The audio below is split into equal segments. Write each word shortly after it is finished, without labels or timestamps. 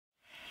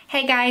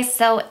Hey guys,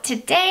 so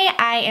today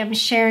I am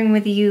sharing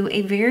with you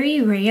a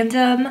very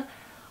random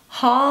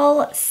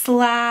haul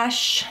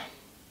slash,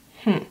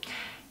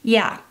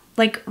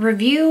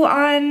 review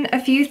on a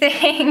few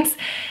things.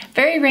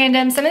 Very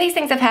random. Some of these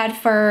things I've had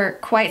for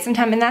quite some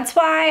time, and that's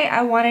why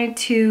I wanted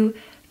to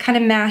kind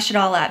of mash it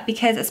all up,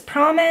 because as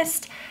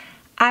promised,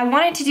 I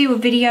wanted to do a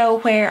video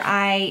where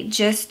I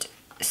just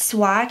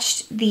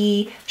swatched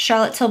the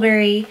Charlotte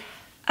Tilbury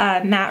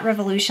Matte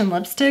Revolution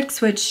lipsticks,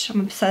 which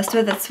I'm obsessed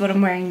with. That's what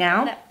I'm wearing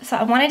now. So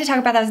I wanted to talk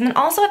about those. And then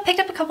also I picked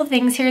up a couple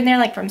things here and there,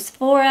 like from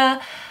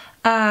Sephora,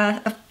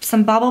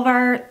 some bubble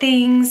bar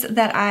things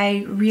that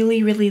I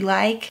really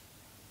like.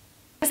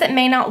 That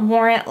may not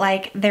warrant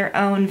like their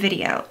own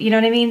video, you know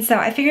what I mean? So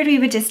I figured we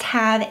would just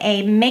have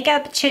a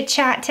makeup chit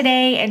chat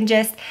today and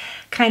just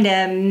kind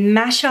of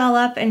mash it all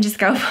up and just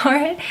go for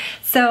it.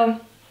 So,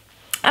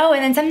 oh,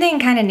 and then something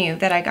kind of new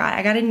that I got.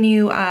 I got a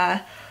new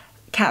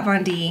Kat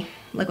Von D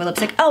liquid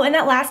lipstick. Oh, in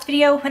that last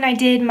video when I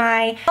did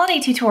my holiday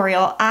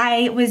tutorial,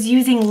 I was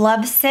using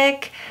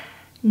Lovesick,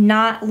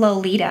 not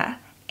Lolita.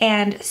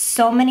 And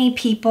so many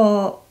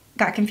people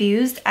got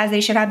confused, as they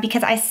should have,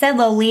 because I said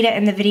Lolita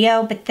in the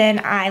video, but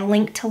then I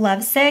linked to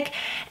Lovesick.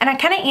 And I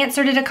kind of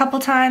answered it a couple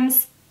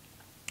times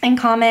in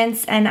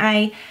comments, and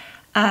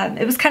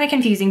it was kind of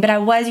confusing, but I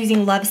was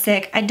using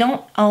Lovesick. I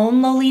don't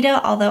own Lolita,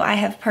 although I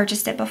have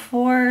purchased it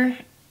before.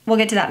 We'll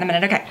get to that in a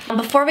minute, okay.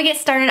 Before we get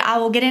started, I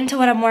will get into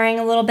what I'm wearing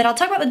a little bit. I'll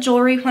talk about the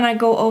jewelry when I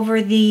go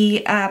over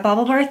the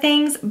bubble bar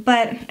things,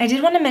 but I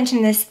did want to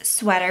mention this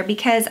sweater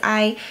because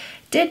I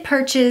did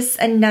purchase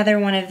another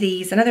one of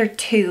these, another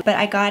two, but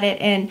I got it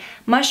in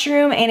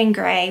mushroom and in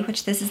gray,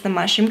 which this is the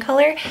mushroom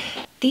color.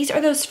 These are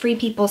those Free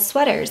People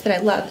sweaters that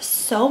I love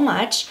so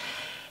much.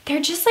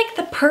 They're just like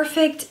the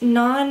perfect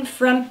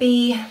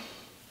non-frumpy,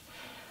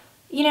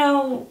 you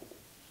know,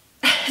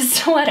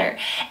 sweater.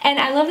 And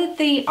I love that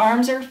the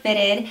arms are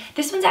fitted.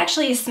 This one's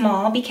actually a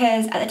small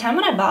because at the time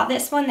when I bought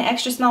this one, the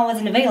extra small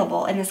wasn't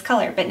available in this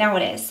color, but now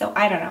it is, so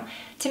I don't know.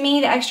 To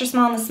me, the extra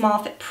small and the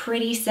small fit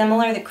pretty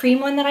similar. The cream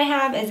one that I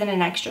have is in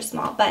an extra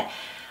small, but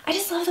I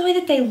just love the way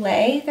that they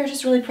lay. They're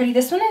just really pretty.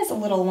 This one is a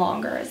little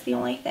longer is the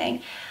only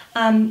thing.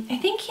 I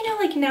think, you know,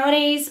 like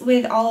nowadays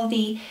with all of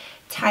the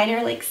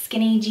tighter, like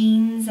skinny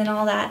jeans and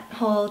all that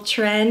whole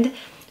trend,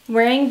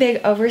 wearing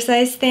big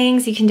oversized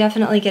things, you can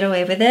definitely get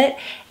away with it.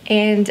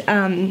 And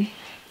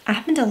I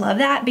happen to love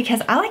that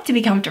because I like to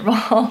be comfortable.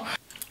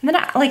 And then,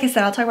 like I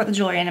said, I'll talk about the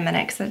jewelry in a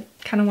minute because I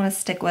kind of want to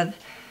stick with,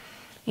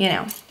 you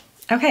know.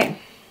 Okay,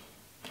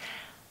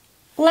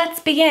 let's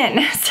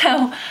begin.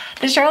 So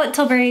the Charlotte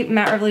Tilbury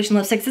Matte Revolution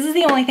lipsticks, this is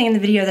the only thing in the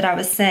video that I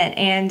was sent,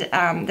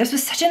 and this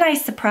was such a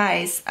nice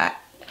surprise.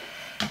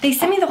 They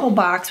sent me the whole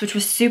box, which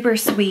was super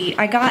sweet.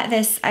 I got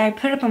this, I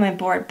put it up on my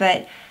board,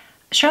 but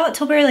Charlotte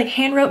Tilbury like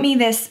hand wrote me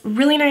this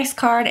really nice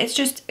card.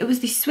 It was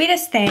the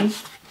sweetest thing.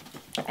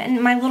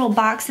 And my little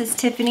box is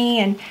Tiffany,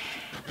 and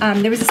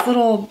there was this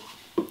little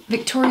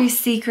Victoria's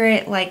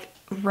Secret like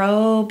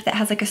robe that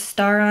has like a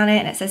star on it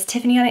and it says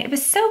Tiffany on it. It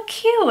was so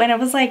cute, and it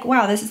was like,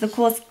 wow, this is the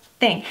coolest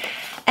thing.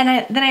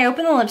 And then I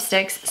opened the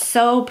lipsticks,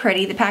 so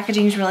pretty. The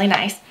packaging is really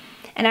nice.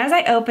 And as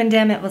I opened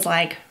them, it was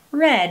like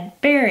red,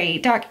 berry,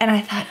 dark, and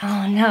I thought,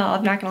 oh no,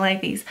 I'm not gonna like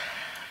these.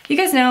 You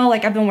guys know,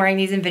 like, I've been wearing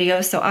these in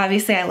videos, so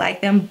obviously I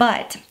like them,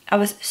 but I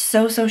was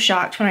so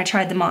shocked when I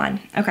tried them on.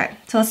 Okay,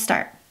 so let's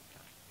start.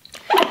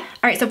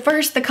 All right, so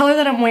first, the color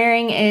that I'm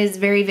wearing is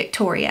very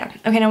Victoria.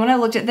 Okay, now when I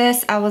looked at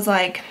this, I was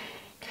like,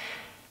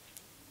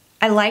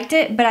 I liked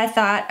it, but I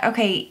thought,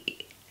 okay,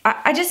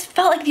 I just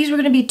felt like these were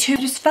gonna be too, I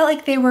just felt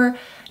like they were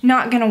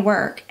not gonna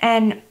work.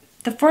 And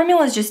the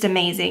formula is just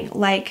amazing.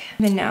 Like,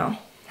 I don't know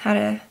how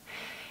to,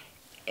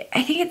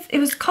 I think it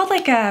was called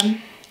like a,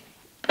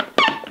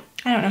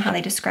 I don't know how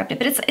they described it,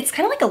 but it's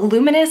kind of like a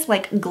luminous,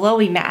 like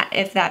glowy matte,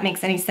 if that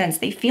makes any sense.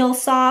 They feel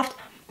soft.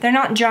 They're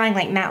not drying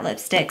like matte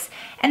lipsticks,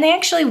 and they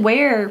actually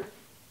wear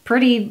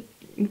pretty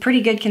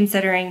good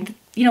considering,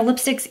 you know,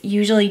 lipsticks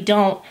usually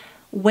don't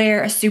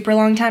wear a super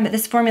long time, but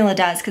this formula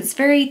does because it's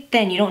very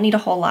thin. You don't need a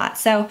whole lot.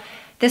 So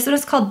this one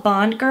is called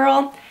Bond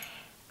Girl.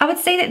 I would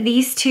say that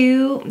these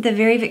two, the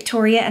Very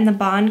Victoria and the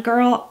Bond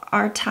Girl,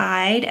 are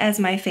tied as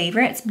my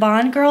favorites.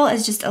 Bond Girl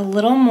is just a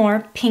little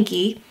more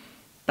pinky,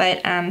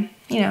 but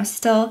you know,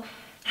 still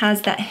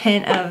has that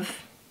hint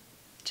of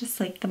just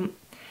like the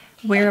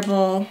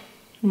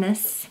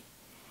wearableness.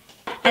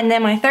 And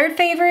then my third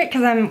favorite,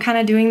 because I'm kind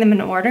of doing them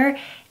in order,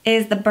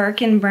 is the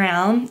Birkin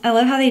Brown. I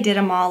love how they did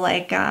them all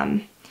like,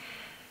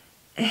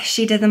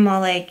 she did them all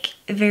like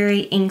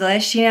very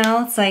English, you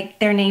know? It's like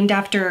they're named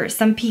after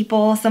some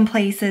people, some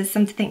places,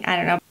 something, I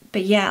don't know.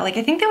 But yeah, like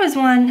I think there was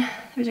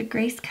a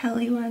Grace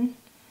Kelly one.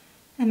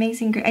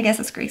 Amazing Grace, I guess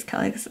it's Grace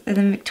Kelly, and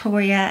then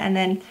Victoria, and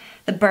then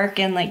the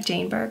Birkin, like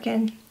Jane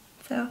Birkin.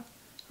 So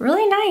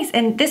really nice.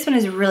 And this one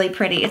is really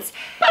pretty. It's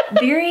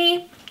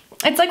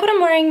it's like what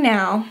I'm wearing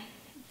now,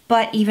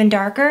 but even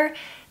darker.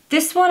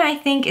 This one I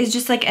think is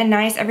just like a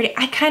nice everyday,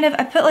 I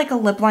put like a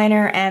lip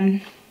liner,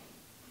 and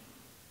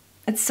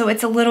it's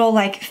a little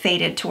like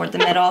faded toward the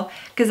middle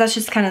because that's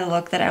just kind of the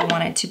look that I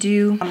wanted to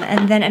do.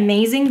 And then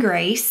Amazing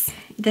Grace.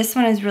 this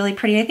one is really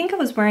pretty. I think I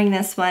was wearing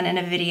this one in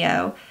a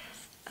video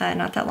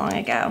not that long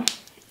ago.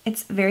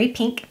 It's very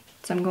pink,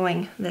 so I'm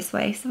going this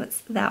way, so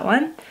it's that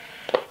one.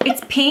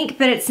 It's pink,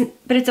 but it's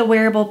a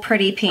wearable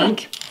pretty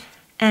pink.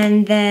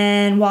 And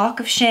then Walk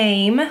of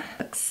Shame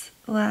looks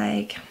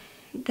like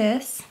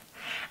this.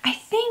 I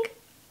think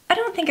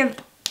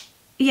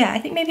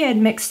maybe I'd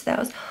mixed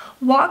those.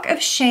 Walk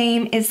of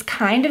Shame is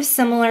kind of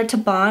similar to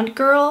Bond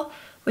Girl,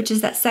 which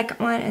is that second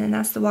one, and then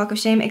that's the Walk of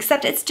Shame,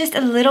 except it's just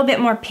a little bit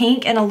more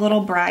pink and a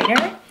little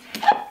brighter.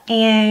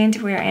 And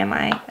where am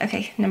I?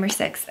 Okay, number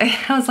 6.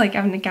 I was like,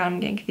 I'm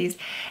getting confused.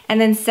 And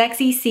then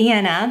Sexy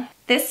Sienna.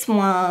 This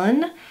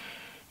one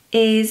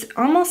is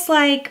almost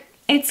like,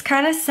 it's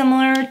kind of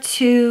similar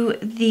to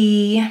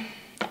the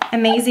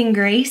Amazing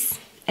Grace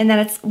in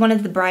that it's one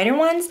of the brighter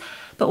ones,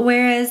 but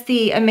whereas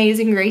the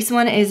Amazing Grace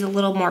one is a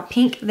little more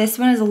pink, this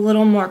one is a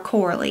little more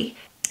corally.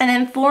 And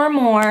then 4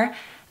 more.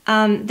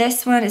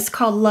 This one is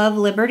called Love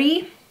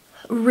Liberty.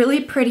 Really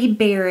pretty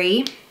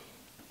berry.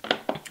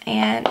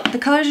 And the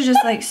colors are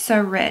just like so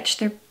rich.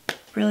 They're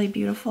really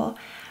beautiful.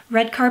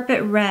 Red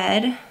Carpet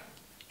Red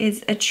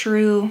is a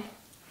true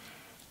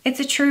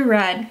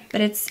red,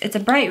 but it's a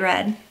bright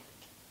red.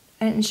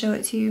 I didn't show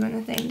it to you in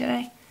the thing, did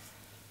I?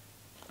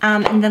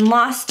 And then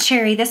Lost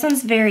Cherry. This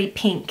one's very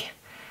pink.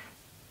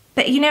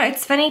 But you know,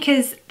 it's funny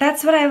because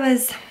that's what I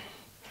was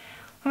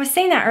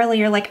saying that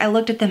earlier. Like I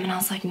looked at them and I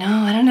was like, no,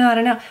 I don't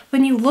know.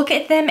 When you look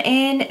at them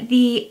in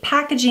the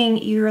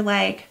packaging, you're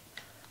like,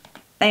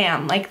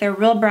 bam, like they're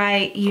real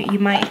bright. You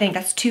might think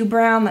that's too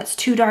brown, that's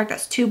too dark,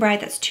 that's too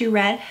bright, that's too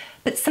red.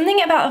 But something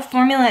about a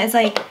formula is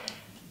like,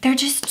 they're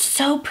just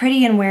so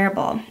pretty and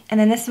wearable. And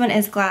then this one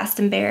is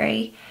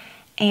Glastonbury.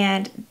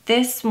 And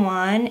this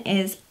one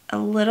is a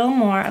little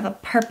more of a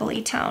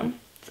purpley tone.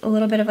 It's a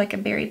little bit of like a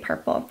berry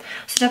purple.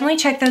 So definitely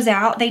check those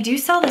out. They do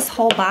sell this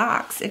whole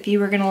box if you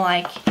were gonna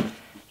like,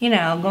 you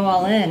know, go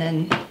all in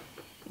and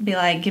be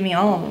like, give me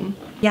all of them.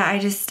 Yeah,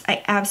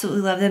 I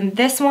absolutely love them.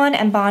 This one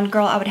and Bond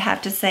Girl, I would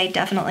have to say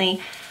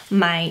definitely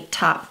my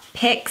top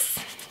picks.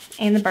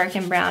 And the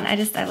Birkin Brown, I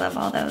love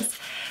all those.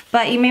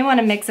 But you may want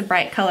to mix a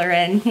bright color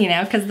in, you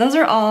know, because those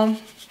are all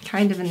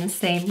kind of in the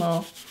same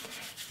little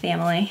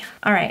family.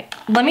 All right,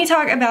 let me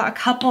talk about a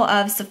couple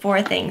of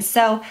Sephora things.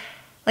 So,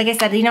 like I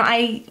said, you know,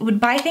 I would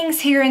buy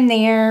things here and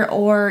there,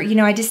 or, you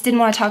know, I just didn't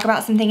want to talk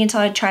about something until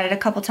I tried it a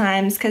couple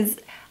times, because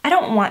I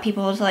don't want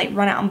people to like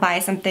run out and buy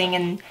something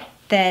and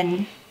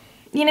then,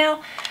 you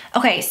know.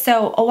 Okay,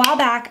 so a while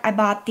back I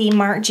bought the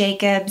Marc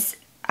Jacobs.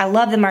 I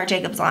love the Marc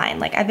Jacobs line.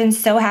 Like I've been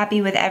so happy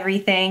with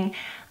everything.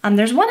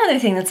 There's one other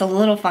thing that's a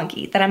little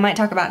funky that I might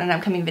talk about in an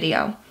upcoming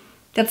video.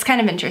 That's kind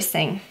of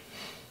interesting,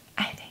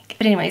 I think.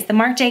 But anyways, the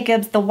Marc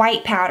Jacobs, the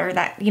white powder,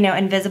 that, you know,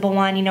 invisible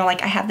one, you know,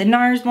 like I have the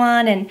NARS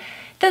one and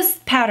those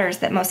powders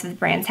that most of the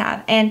brands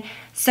have. And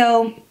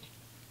so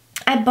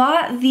I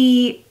bought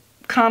the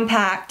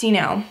compact, you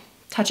know,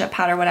 touch-up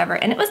powder, whatever,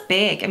 and it was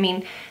big. I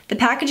mean, the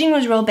packaging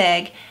was real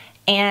big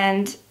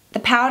and the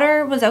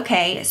powder was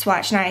okay, it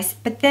swatched nice,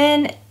 but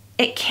then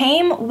it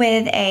came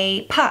with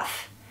a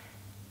puff,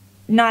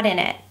 not in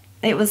it.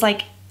 It was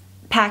like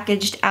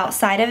packaged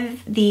outside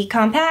of the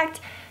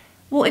compact.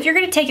 Well, if you're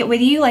gonna take it with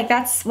you, like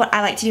that's what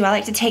I like to do. I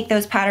like to take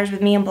those powders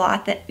with me and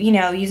blot that, you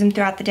know, use them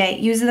throughout the day,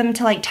 use them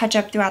to like touch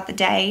up throughout the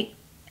day.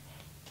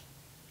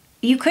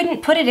 You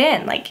couldn't put it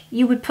in, like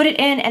you would put it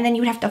in and then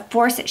you would have to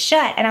force it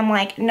shut. And I'm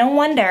like, no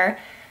wonder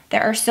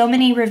there are so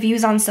many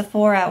reviews on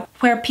Sephora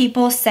where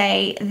people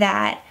say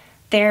that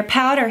their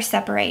powder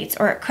separates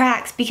or it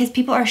cracks because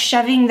people are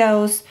shoving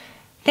those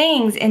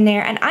things in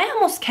there. And I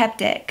almost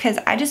kept it because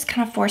I just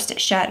kind of forced it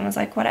shut and was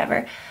like,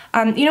 whatever.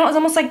 You know, it was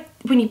almost like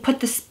when you put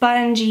the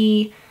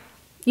spongy,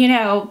 you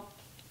know,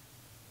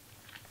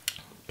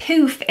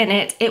 poof in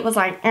it, it was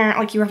like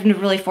you were having to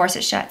really force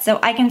it shut. So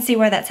I can see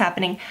where that's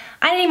happening.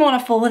 I didn't even want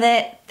to fool with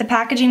it. The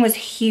packaging was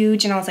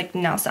huge and I was like,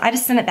 no. So I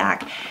just sent it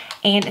back.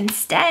 And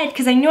instead,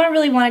 because I knew I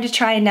really wanted to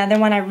try another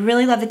one, I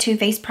really love the Too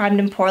Faced Primed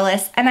and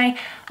Poreless. And I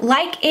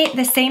like it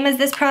the same as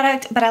this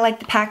product, but I like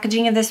the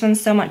packaging of this one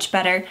so much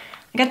better.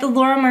 I got the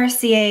Laura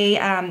Mercier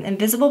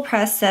Invisible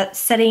Press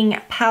Setting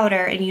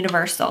Powder in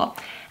Universal.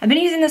 I've been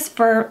using this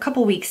for a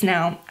couple weeks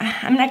now.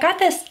 I mean, I got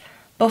this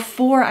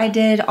before I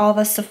did all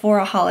the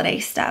Sephora holiday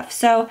stuff,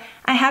 so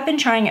I have been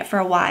trying it for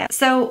a while.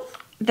 So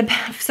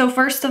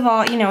first of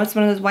all, you know, it's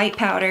one of those white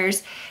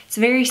powders. It's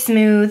very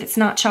smooth. It's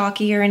not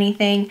chalky or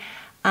anything.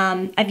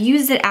 I've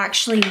used it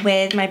actually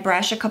with my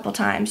brush a couple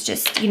times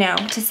just, you know,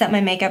 to set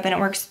my makeup, and it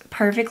works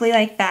perfectly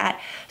like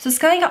that. So it's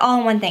kind of like all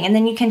in one thing, and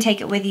then you can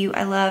take it with you.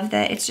 I love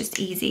that it's just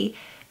easy.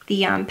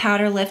 The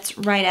powder lifts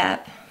right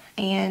up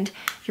and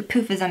your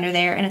poof is under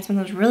there, and it's one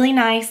of those really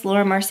nice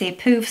Laura Mercier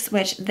poofs,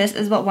 which this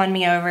is what won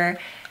me over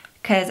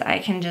because I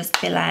can just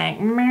be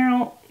like,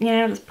 meow, you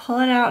know, just pull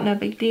it out, no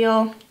big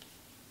deal.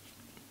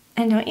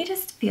 And don't you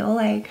just feel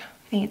like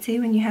fancy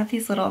when you have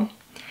these little,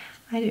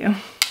 I do.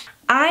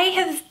 I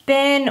have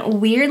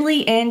been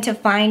weirdly into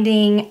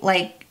finding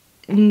like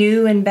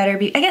new and better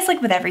beauty. I guess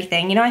like with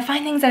everything, you know, I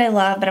find things that I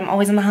love, but I'm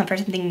always on the hunt for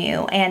something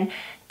new. And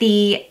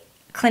the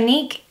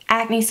Clinique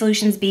Acne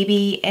Solutions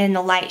BB in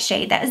the light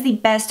shade. That is the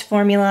best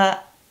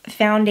formula,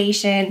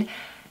 foundation,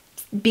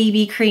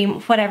 BB cream,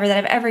 whatever, that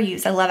I've ever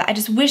used. I love it. I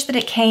just wish that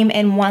it came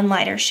in one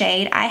lighter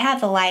shade. I have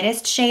the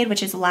lightest shade,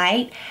 which is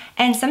light,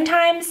 and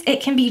sometimes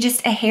it can be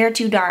just a hair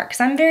too dark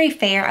because I'm very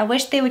fair. I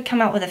wish they would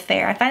come out with a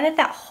fair. I find that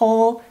that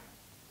whole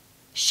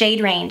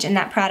shade range in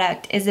that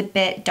product is a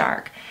bit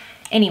dark.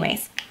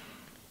 Anyways,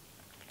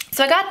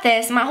 so I got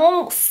this. My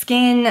whole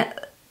skin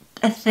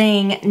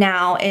thing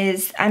now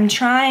is I'm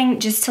trying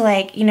just to,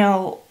 like, you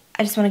know,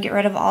 I just want to get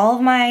rid of all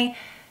of my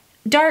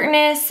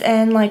darkness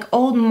and like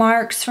old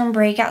marks from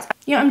breakouts.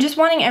 You know, I'm just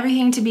wanting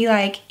everything to be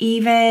like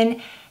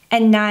even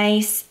and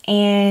nice,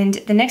 and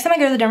the next time I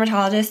go to the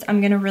dermatologist, I'm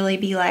gonna really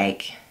be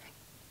like,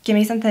 give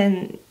me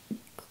something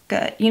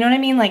good. You know what I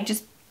mean? Like,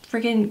 just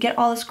freaking get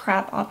all this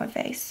crap off my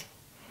face.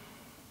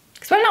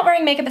 Because when I'm not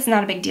wearing makeup, it's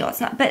not a big deal. It's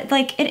not, but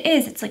like it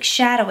is. It's like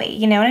shadowy.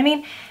 You know what I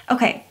mean?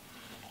 Okay.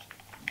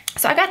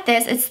 So I got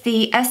this. It's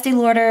the Estee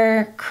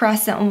Lauder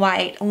Crescent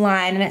White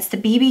line, and it's the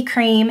BB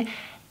cream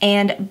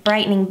and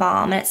brightening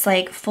balm, and it's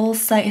like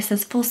it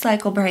says full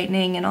cycle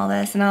brightening and all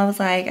this, and I was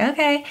like,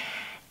 okay,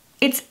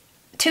 it's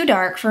too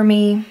dark for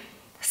me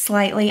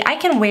slightly. I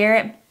can wear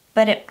it,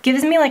 but it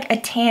gives me like a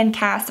tan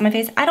cast on my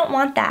face. I don't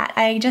want that.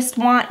 I just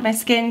want my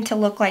skin to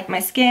look like my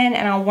skin,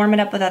 and I'll warm it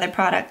up with other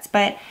products.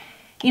 But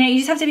you know, you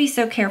just have to be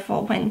so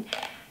careful when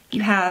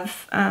you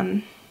have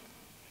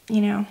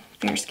you know,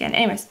 fair skin.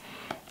 Anyways,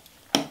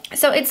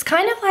 so it's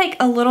kind of like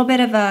a little bit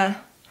of a,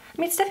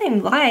 I mean, it's definitely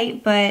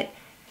light, but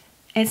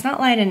it's not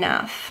light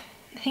enough.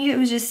 I think if it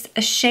was just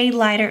a shade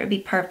lighter, it would be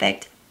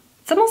perfect.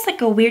 It's almost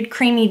like a weird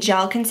creamy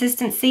gel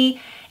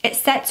consistency. It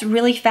sets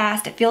really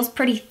fast. It feels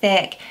pretty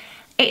thick.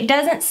 It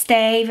doesn't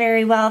stay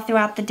very well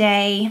throughout the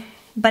day,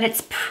 but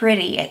it's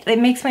pretty. It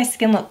makes my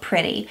skin look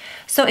pretty.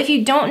 So if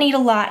you don't need a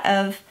lot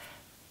of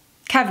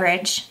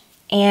coverage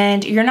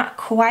and you're not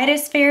quite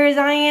as fair as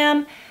I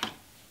am,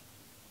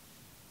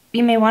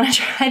 you may want to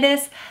try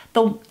this.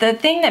 The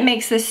thing that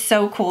makes this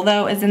so cool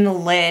though is in the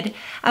lid.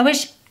 I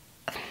wish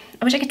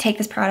I could take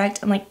this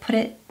product and like put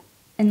it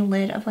in the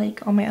lid of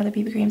like all my other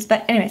BB creams.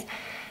 But anyways,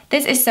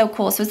 this is so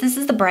cool. So this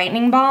is the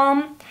brightening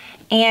balm,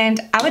 and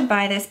I would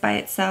buy this by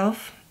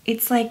itself.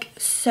 It's like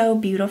so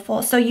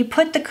beautiful. So you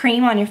put the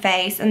cream on your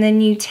face and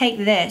then you take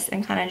this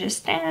and kind of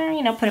just,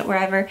 you know, put it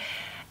wherever.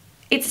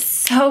 It's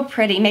so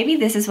pretty. Maybe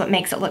this is what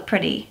makes it look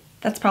pretty.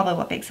 That's probably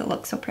what makes it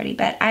look so pretty.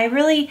 But I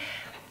really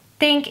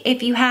think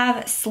if you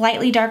have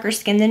slightly darker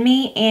skin than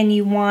me and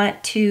you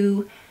want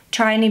to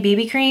try a new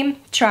BB cream,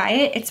 try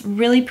it. It's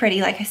really pretty,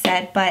 like I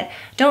said, but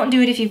don't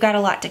do it if you've got a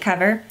lot to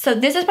cover. So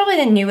this is probably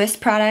the newest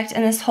product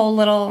in this whole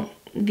little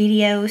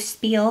video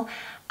spiel.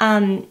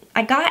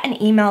 I got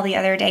an email the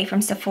other day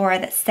from Sephora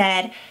that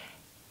said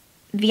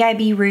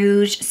VIB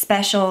Rouge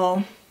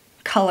special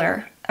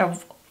color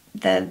of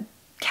the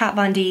Kat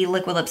Von D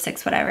liquid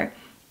lipsticks, whatever.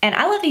 And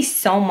I love these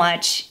so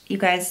much. You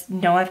guys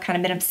know I've kind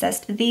of been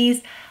obsessed with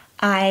these.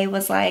 I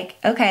was like,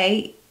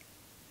 okay,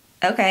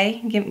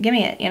 give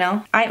me it, you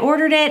know. I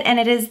ordered it, and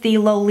it is the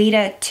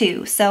Lolita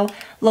 2. So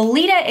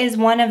Lolita is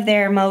one of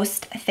their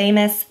most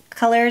famous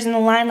colors in the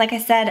line. Like I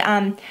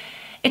said,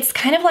 it's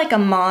kind of like a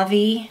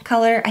mauve-y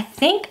color. I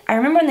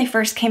remember when they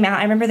first came out,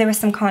 I remember there was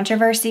some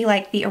controversy,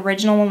 like the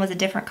original one was a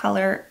different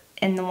color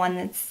in the one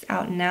that's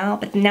out now,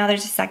 but now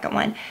there's a second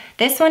one.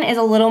 This one is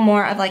a little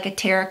more of like a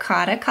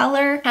terracotta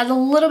color, has a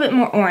little bit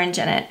more orange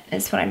in it,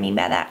 is what I mean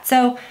by that.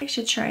 So I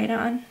should try it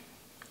on.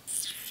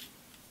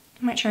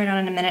 I might try it on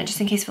in a minute just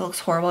in case if it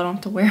looks horrible. I don't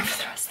have to wear it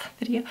for the rest of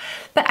the video.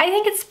 But I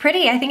think it's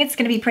pretty. I think it's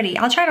going to be pretty.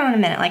 I'll try it on in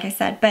a minute, like I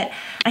said. But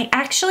I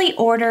actually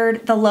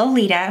ordered the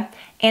Lolita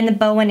and the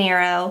Bow and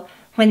Arrow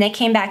when they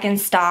came back in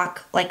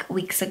stock like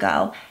weeks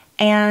ago.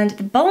 And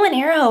the Bow and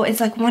Arrow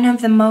is like one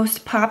of the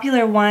most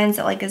popular ones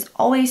that like is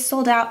always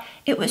sold out.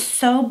 It was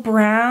so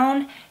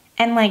brown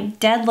and like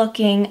dead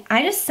looking.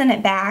 I just sent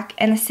it back,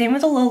 and the same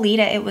with the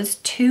Lolita. It was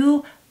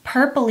too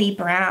purpley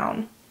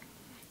brown.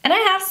 And I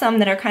have some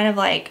that are kind of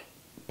like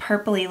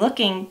purpley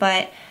looking,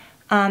 but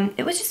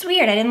it was just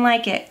weird. I didn't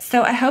like it.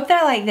 So I hope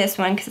that I like this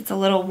one because it's a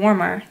little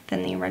warmer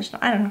than the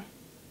original. I don't know.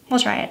 We'll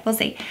try it. We'll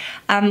see.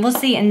 We'll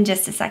see in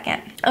just a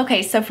second.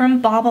 Okay, so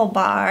from Bobble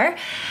Bar,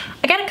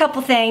 I got a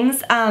couple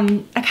things. I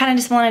kind of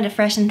just wanted to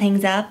freshen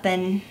things up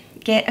and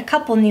get a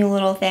couple new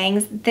little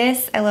things.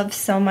 This I love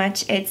so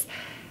much. It's,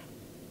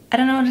 I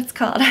don't know what it's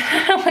called.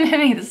 I don't know what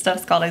any of this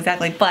stuff's called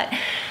exactly, but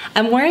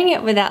I'm wearing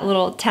it with that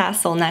little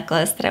tassel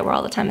necklace that I wear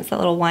all the time. It's that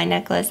little wine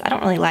necklace. I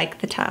don't really like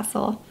the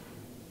tassel.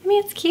 I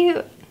mean, it's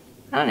cute.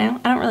 I don't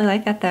know. I don't really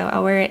like that though.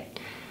 I'll wear it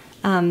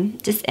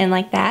just in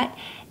like that.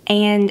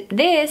 And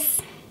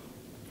this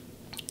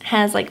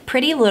has like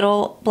pretty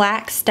little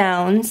black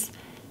stones.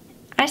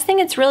 I just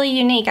think it's really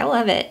unique. I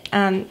love it.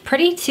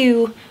 Pretty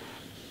to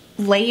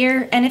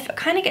layer, and if it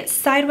kind of gets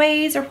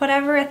sideways or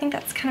whatever, I think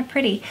that's kind of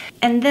pretty.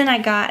 And then I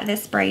got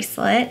this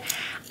bracelet.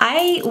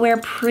 I wear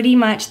pretty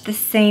much the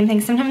same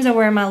thing. Sometimes I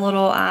wear my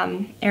little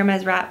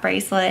Hermes wrap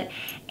bracelet,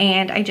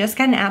 and I just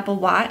got an Apple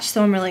Watch,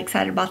 so I'm really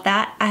excited about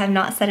that. I have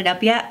not set it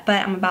up yet,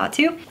 but I'm about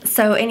to.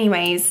 So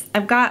anyways,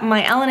 I've got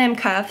my L&M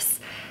cuffs.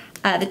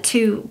 the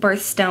two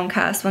birthstone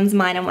cuffs. One's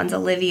mine and one's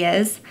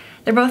Olivia's.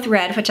 They're both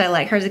red, which I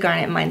like. Hers is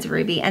garnet and mine's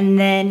ruby. And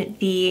then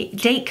the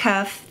date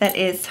cuff that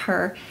is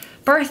her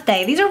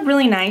birthday. These are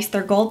really nice.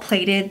 They're gold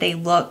plated. They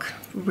look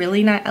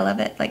really nice. I love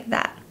it like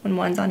that when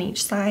one's on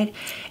each side.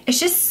 It's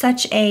just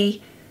such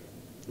a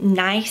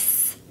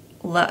nice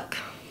look.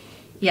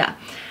 Yeah,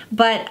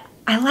 but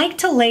I like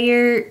to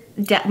layer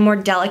more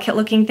delicate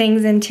looking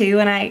things in too,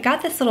 and I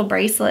got this little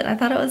bracelet and I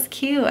thought it was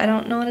cute. I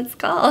don't know what it's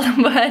called,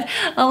 but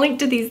I'll link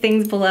to these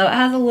things below. It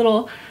has a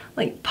little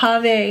like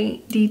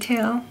pave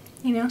detail,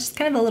 you know, just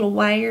kind of a little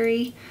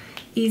wiry,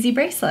 easy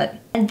bracelet.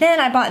 And then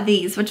I bought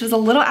these, which was a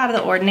little out of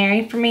the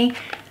ordinary for me.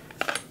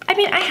 I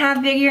mean, I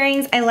have big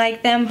earrings, I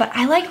like them, but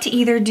I like to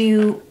either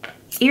do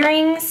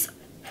earrings,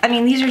 I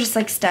mean, these are just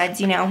like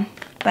studs, you know,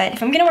 but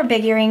if I'm gonna wear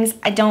big earrings,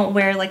 I don't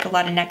wear like a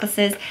lot of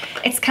necklaces.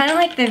 It's kind of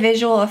like the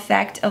visual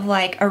effect of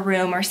like a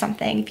room or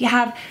something. If you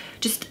have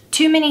just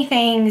too many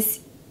things,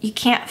 you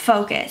can't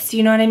focus,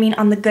 you know what I mean,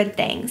 on the good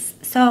things.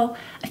 So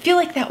I feel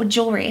like that with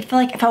jewelry. I feel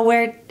like if I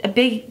wear a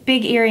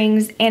big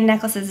earrings and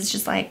necklaces, it's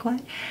just like,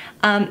 what?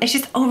 It's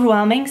just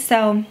overwhelming.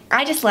 So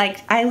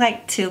I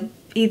like to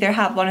either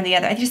have one or the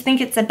other. I just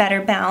think it's a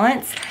better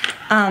balance.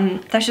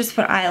 That's just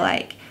what I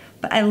like.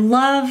 But I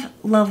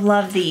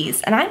love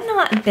these. And I'm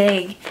not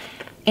big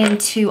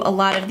into a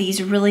lot of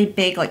these really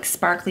big like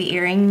sparkly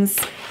earrings,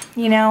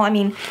 you know. I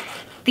mean,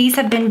 these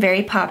have been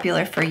very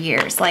popular for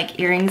years, like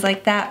earrings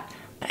like that.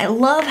 But I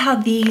love how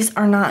these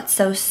are not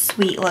so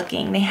sweet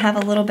looking. They have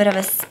a little bit of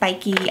a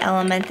spiky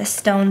element. The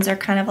stones are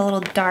kind of a little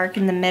dark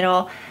in the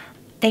middle.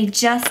 They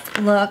just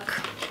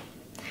look,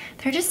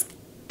 they're just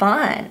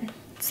fun.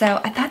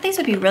 So I thought these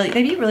would be they'd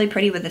be really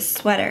pretty with this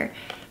sweater.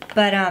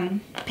 But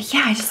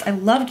yeah, I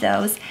loved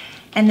those.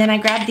 And then I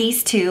grabbed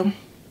these two,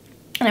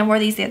 and I wore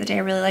these the other day. I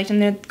really liked them.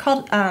 They're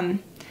called, I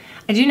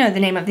do know the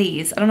name of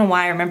these. I don't know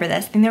why I remember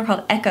this. I think they're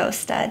called Echo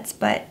studs,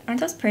 but aren't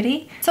those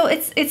pretty? So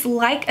it's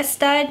like a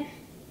stud,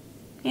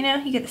 you know,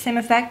 you get the same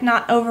effect,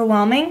 not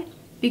overwhelming.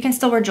 You can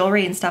still wear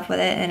jewelry and stuff with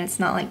it, and it's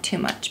not like too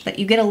much, but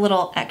you get a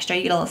little extra,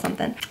 you get a little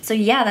something. So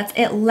yeah, that's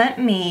it. Let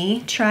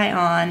me try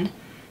on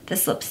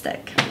this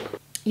lipstick.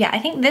 Yeah, I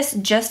think this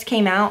just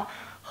came out.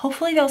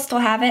 Hopefully they'll still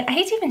have it. I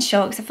hate to even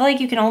show it because I feel like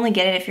you can only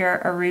get it if you're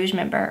a Rouge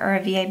member or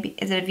a VIP.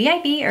 Is it a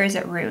VIP or is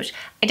it Rouge?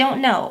 I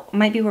don't know. It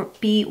might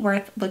be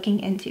worth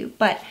looking into.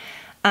 But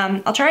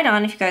I'll try it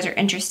on if you guys are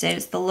interested.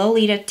 It's the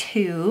Lolita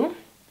 2.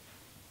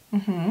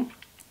 It's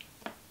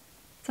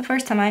the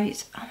first time I've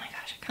used, oh my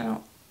gosh, I kind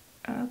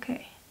of,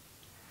 okay.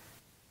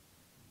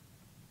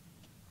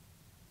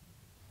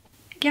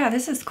 Yeah,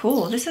 this is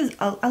cool.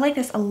 I like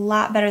this a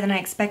lot better than I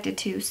expected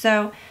to.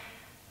 So,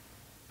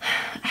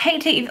 I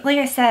hate to, like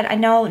I said, I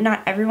know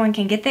not everyone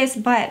can get this,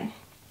 but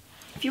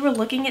if you were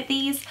looking at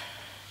these,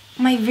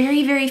 my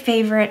very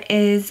favorite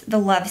is the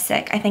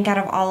Lovesick, I think, out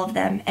of all of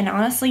them. And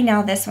honestly,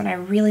 now this one, I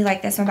really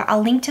like this one, but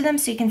I'll link to them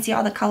so you can see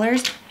all the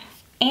colors.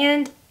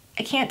 And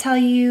I can't tell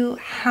you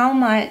how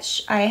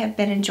much I have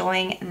been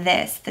enjoying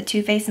this, the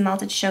Too Faced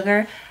Melted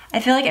Sugar.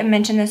 I feel like I've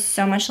mentioned this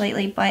so much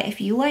lately, but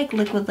if you like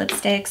liquid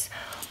lipsticks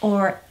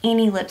or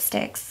any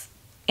lipsticks,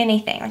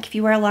 anything, like if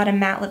you wear a lot of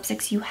matte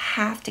lipsticks, you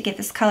have to get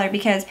this color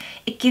because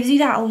it gives you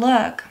that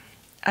look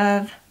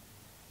of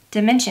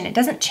dimension. It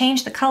doesn't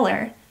change the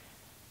color.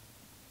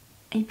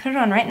 And you put it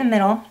on right in the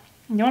middle.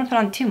 You don't want to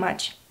put on too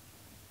much.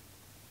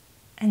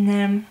 And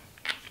then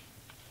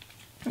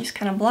just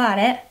kind of blot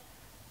it.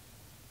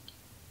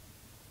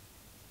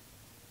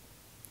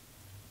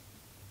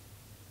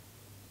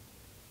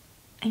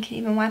 You can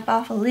even wipe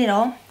off a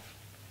little.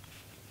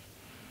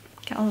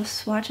 Got all those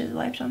swatches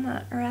wiped on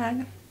that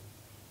rag.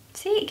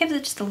 See, it gives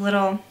it just a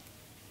little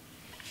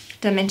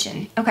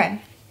dimension.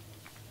 Okay,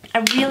 I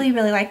really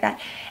like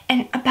that.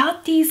 And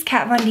about these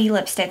Kat Von D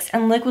lipsticks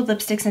and liquid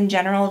lipsticks in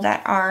general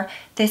that are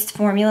this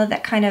formula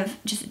that kind of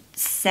just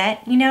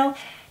set, you know,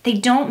 they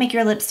don't make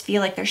your lips feel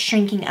like they're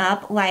shrinking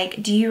up.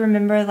 Like, do you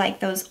remember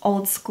like those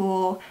old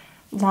school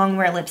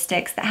longwear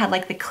lipsticks that had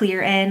like the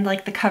clear end,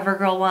 like the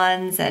CoverGirl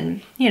ones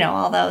and, you know,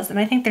 all those? And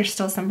I think there's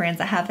still some brands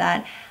that have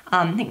that.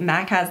 I think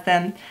MAC has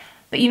them.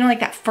 But you know, like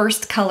that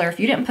first color, if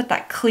you didn't put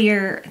that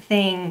clear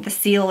thing, the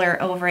sealer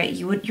over it,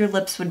 your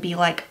lips would be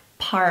like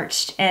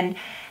parched. And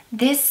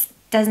this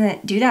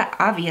doesn't do that,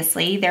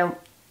 obviously.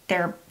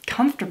 They're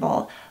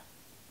comfortable,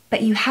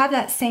 but you have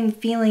that same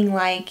feeling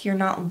like you're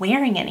not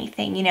wearing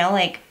anything, you know?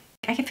 Like,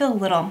 I can feel a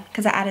little,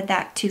 because I added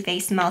that Too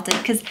Faced Melted,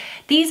 because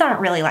these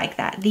aren't really like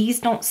that. These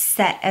don't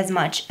set as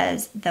much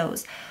as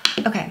those.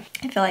 Okay,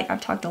 I feel like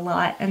I've talked a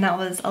lot, and that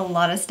was a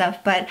lot of stuff,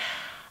 but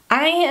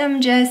I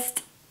am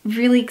just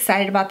really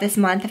excited about this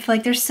month. I feel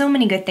like there's so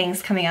many good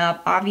things coming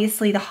up.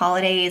 Obviously the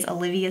holidays,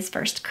 Olivia's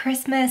first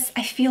Christmas.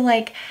 I feel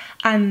like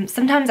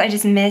sometimes I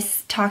just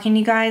miss talking to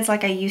you guys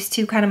like I used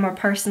to, kind of more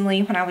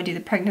personally, when I would do the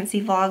pregnancy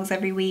vlogs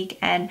every week,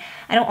 and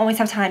I don't always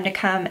have time to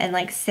come and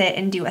like sit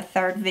and do a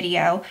third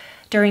video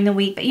during the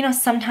week, but you know,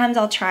 sometimes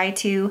I'll try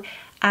to.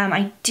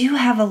 I do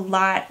have a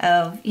lot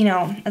of, you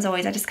know, as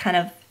always, I just kind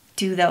of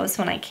do those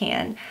when I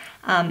can.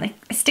 I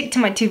stick to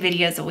my 2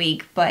 videos a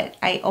week, but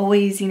I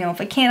always, you know,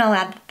 if I can, I'll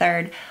add the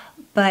third.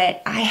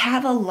 but I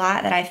have a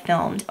lot that I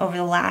filmed over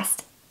the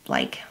last,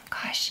 like,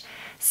 gosh,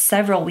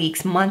 several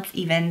weeks, months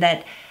even,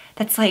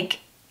 that's like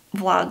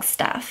vlog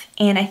stuff.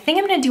 And I think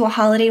I'm gonna do a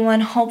holiday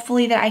one,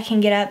 hopefully, that I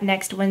can get up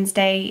next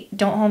Wednesday.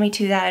 Don't hold me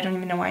to that. I don't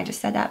even know why I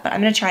just said that, but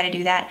I'm gonna try to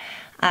do that.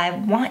 I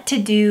want to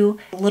do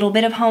a little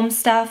bit of home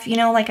stuff, you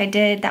know, like I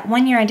did that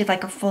one year. I did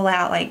like a full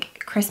out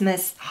like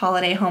Christmas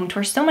holiday home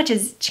tour. So much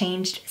has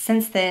changed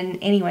since then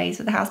anyways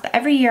with the house, but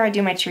every year I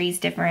do my trees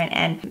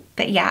different.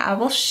 But yeah, I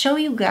will show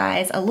you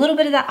guys a little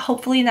bit of that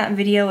hopefully in that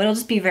video. It'll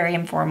just be very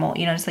informal,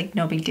 you know, just like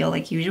no big deal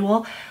like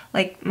usual,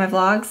 like my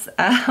vlogs.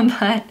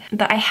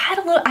 But I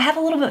have a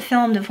little bit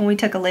filmed of when we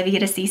took Olivia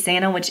to see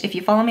Santa, which if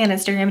you follow me on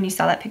Instagram and you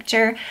saw that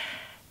picture,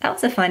 that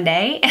was a fun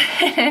day.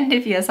 And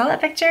if you saw that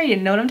picture, you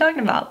know what I'm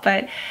talking about.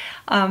 But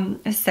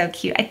it's so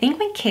cute. I think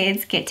when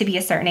kids get to be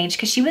a certain age,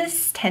 because she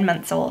was 10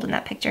 months old in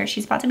that picture,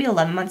 she's about to be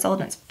 11 months old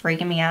and it's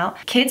freaking me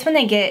out. Kids, when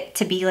they get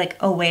to be like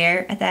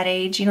aware at that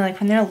age, you know, like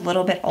when they're a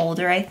little bit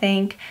older, I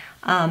think,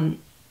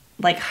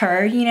 like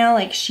her, you know,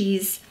 like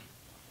she's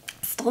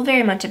still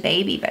very much a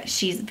baby, but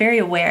she's very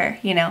aware,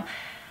 you know.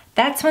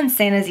 That's when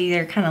Santa's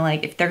either kind of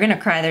like, if they're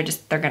gonna cry,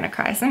 they're gonna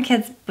cry. Some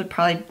kids would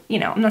probably, you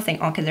know, I'm not saying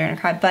all kids are gonna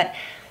cry, but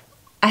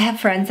I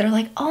have friends that are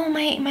like, oh,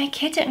 my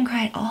kid didn't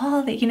cry at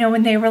all. That, you know,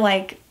 when they were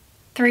like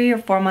 3 or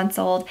 4 months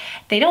old,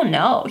 they don't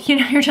know. You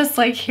know, you're just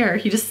like, here,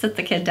 you just sit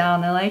the kid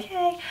down. They're like,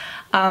 hey.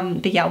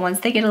 But yeah, once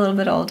they get a little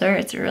bit older,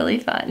 it's really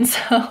fun.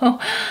 So,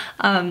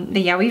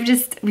 but yeah,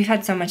 we've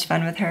had so much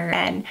fun with her.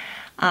 And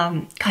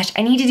gosh,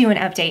 I need to do an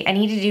update. I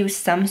need to do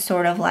some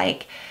sort of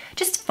like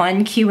just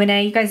fun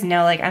Q&A. You guys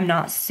know, like, I'm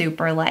not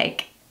super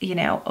like, you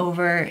know,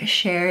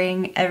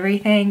 oversharing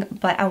everything,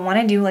 but I want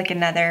to do like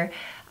another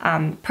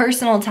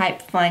personal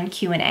type fun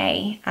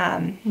Q&A,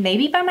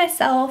 maybe by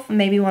myself,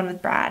 maybe one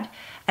with Brad.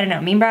 I don't know,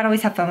 me and Brad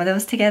always have fun with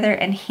those together,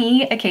 and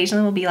he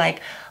occasionally will be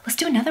like, let's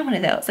do another one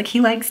of those. Like, he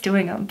likes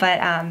doing them, but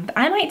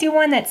I might do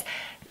one that's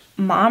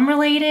mom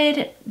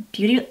related,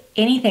 beauty,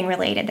 anything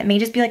related. That may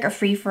just be like a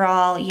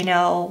free-for-all, you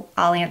know,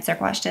 I'll answer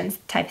questions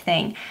type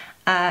thing.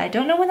 I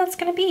don't know when that's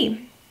gonna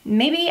be.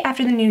 Maybe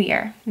after the new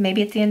year,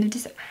 maybe at the end of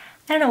December.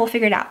 I don't know, we'll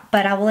figure it out,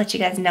 but I will let you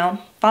guys know.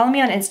 Follow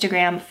me on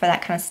Instagram for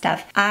that kind of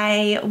stuff.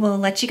 I will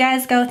let you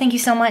guys go. Thank you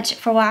so much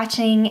for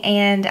watching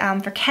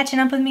and for catching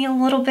up with me a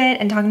little bit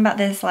and talking about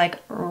this like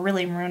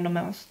really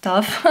random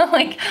stuff,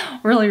 like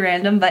really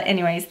random. But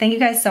anyways, thank you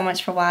guys so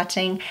much for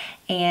watching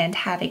and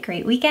have a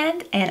great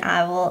weekend, and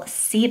I will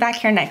see you back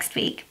here next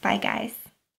week. Bye guys.